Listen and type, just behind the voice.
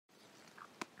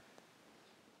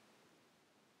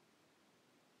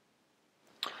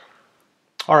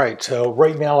All right, so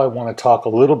right now I want to talk a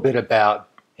little bit about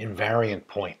invariant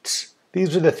points.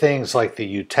 These are the things like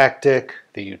the Eutectic,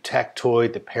 the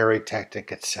Eutectoid, the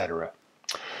Peritectic, etc.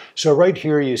 So right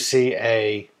here you see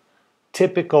a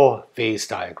typical phase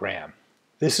diagram.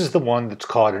 This is the one that's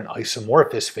called an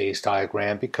isomorphous phase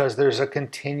diagram because there's a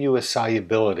continuous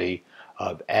solubility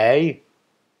of A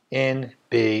in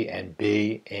B and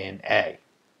B in A.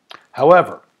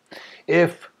 However,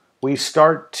 if we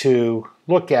start to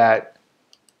look at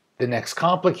the next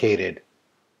complicated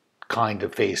kind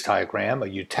of phase diagram, a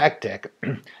eutectic,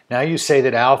 now you say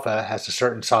that alpha has a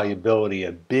certain solubility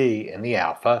of B in the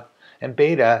alpha, and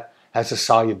beta has a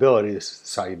solubility, this is the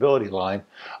solubility line,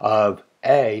 of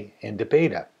A into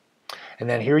beta. And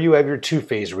then here you have your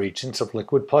two-phase regions of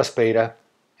liquid plus beta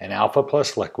and alpha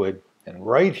plus liquid, and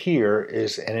right here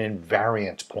is an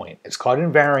invariant point. It's called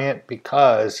invariant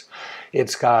because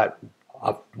it's got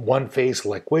a one-phase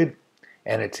liquid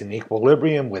and it's in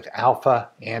equilibrium with alpha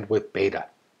and with beta.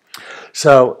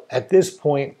 So at this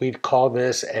point we'd call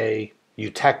this a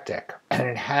eutectic, and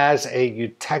it has a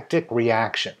eutectic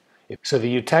reaction. So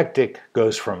the eutectic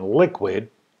goes from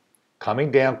liquid, coming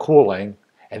down, cooling,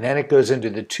 and then it goes into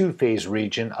the two-phase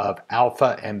region of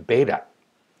alpha and beta.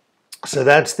 So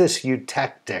that's this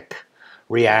eutectic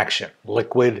reaction.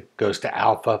 Liquid goes to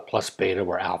alpha plus beta,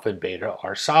 where alpha and beta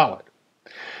are solid.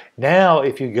 Now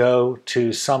if you go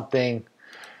to something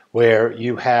where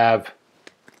you have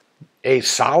a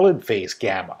solid phase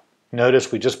gamma, notice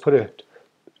we just put a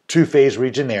two-phase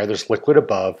region there, there's liquid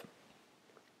above.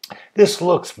 This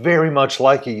looks very much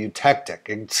like a eutectic,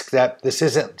 except this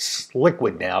isn't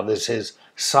liquid now, this is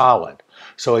solid.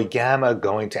 So a gamma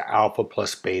going to alpha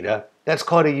plus beta, that's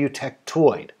called a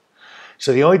eutectoid.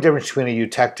 So the only difference between a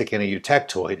eutectic and a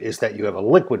eutectoid is that you have a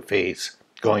liquid phase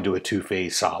going to a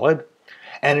two-phase solid,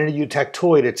 and in a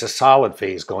eutectoid it's a solid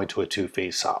phase going to a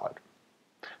two-phase solid.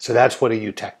 So that's what a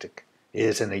eutectic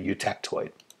is in a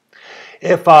eutectoid.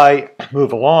 If I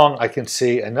move along, I can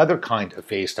see another kind of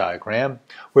phase diagram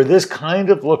where this kind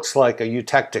of looks like a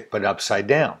eutectic but upside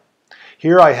down.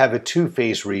 Here I have a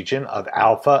two-phase region of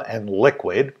alpha and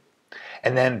liquid,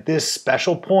 and then this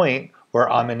special point where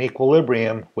I'm in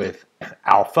equilibrium with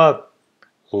alpha,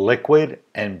 liquid,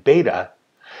 and beta.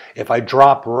 If I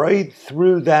drop right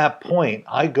through that point,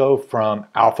 I go from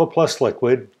alpha plus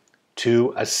liquid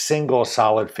to a single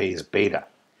solid phase beta.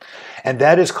 And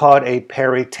that is called a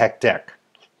peritectic.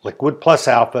 Liquid plus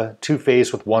alpha,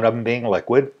 two-phase with one of them being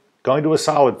liquid, going to a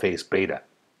solid phase beta.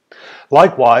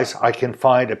 Likewise, I can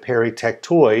find a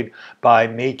peritectoid by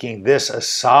making this a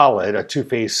solid, a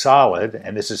two-phase solid,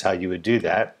 and this is how you would do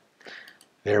that.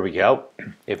 There we go.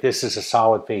 If this is a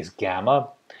solid phase gamma,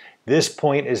 this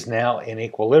point is now in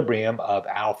equilibrium of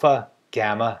alpha,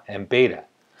 gamma, and beta.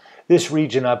 This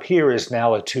region up here is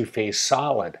now a two-phase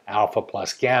solid, alpha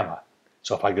plus gamma.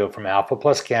 So if I go from alpha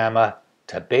plus gamma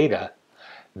to beta,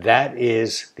 that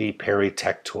is the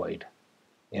peritectoid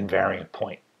invariant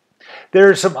point. There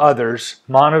are some others,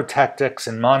 monotectics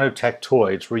and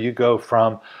monotectoids, where you go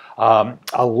from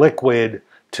a liquid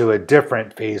to a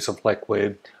different phase of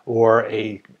liquid, or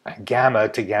a gamma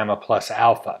to gamma plus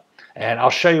alpha. And I'll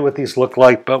show you what these look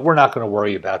like, but we're not going to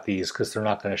worry about these because they're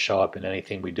not going to show up in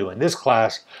anything we do in this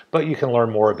class, but you can learn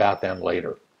more about them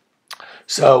later.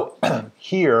 So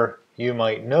here you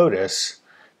might notice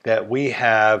that we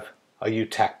have a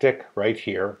eutectic right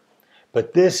here,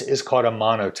 but this is called a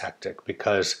monotectic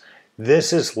because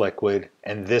this is liquid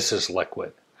and this is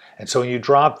liquid. And so when you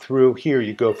drop through here,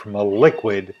 you go from a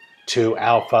liquid to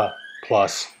alpha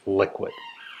plus liquid.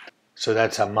 So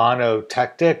that's a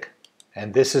monotectic,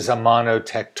 and this is a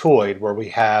monotectoid where we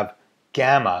have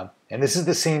gamma, and this is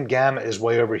the same gamma as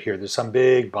way over here. There's some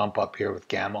big bump up here with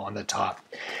gamma on the top.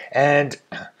 And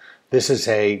this is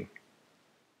a,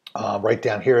 right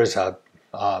down here is a,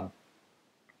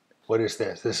 what is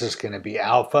this? This is going to be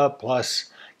alpha plus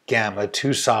gamma,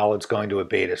 two solids going to a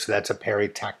beta. So that's a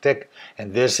peritectic,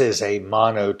 and this is a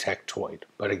monotectoid.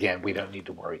 But again, we don't need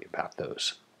to worry about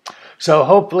those. So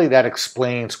hopefully that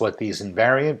explains what these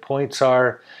invariant points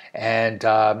are, and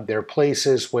there are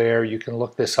places where you can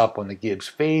look this up on the Gibbs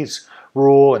phase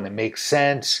rule, and it makes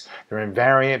sense. They're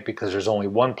invariant because there's only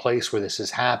one place where this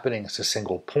is happening. It's a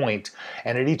single point,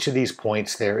 and at each of these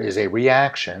points there is a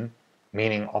reaction,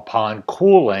 meaning upon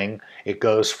cooling it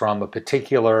goes from a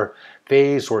particular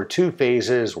phase or two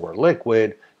phases or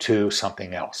liquid to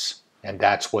something else, and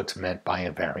that's what's meant by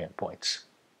invariant points.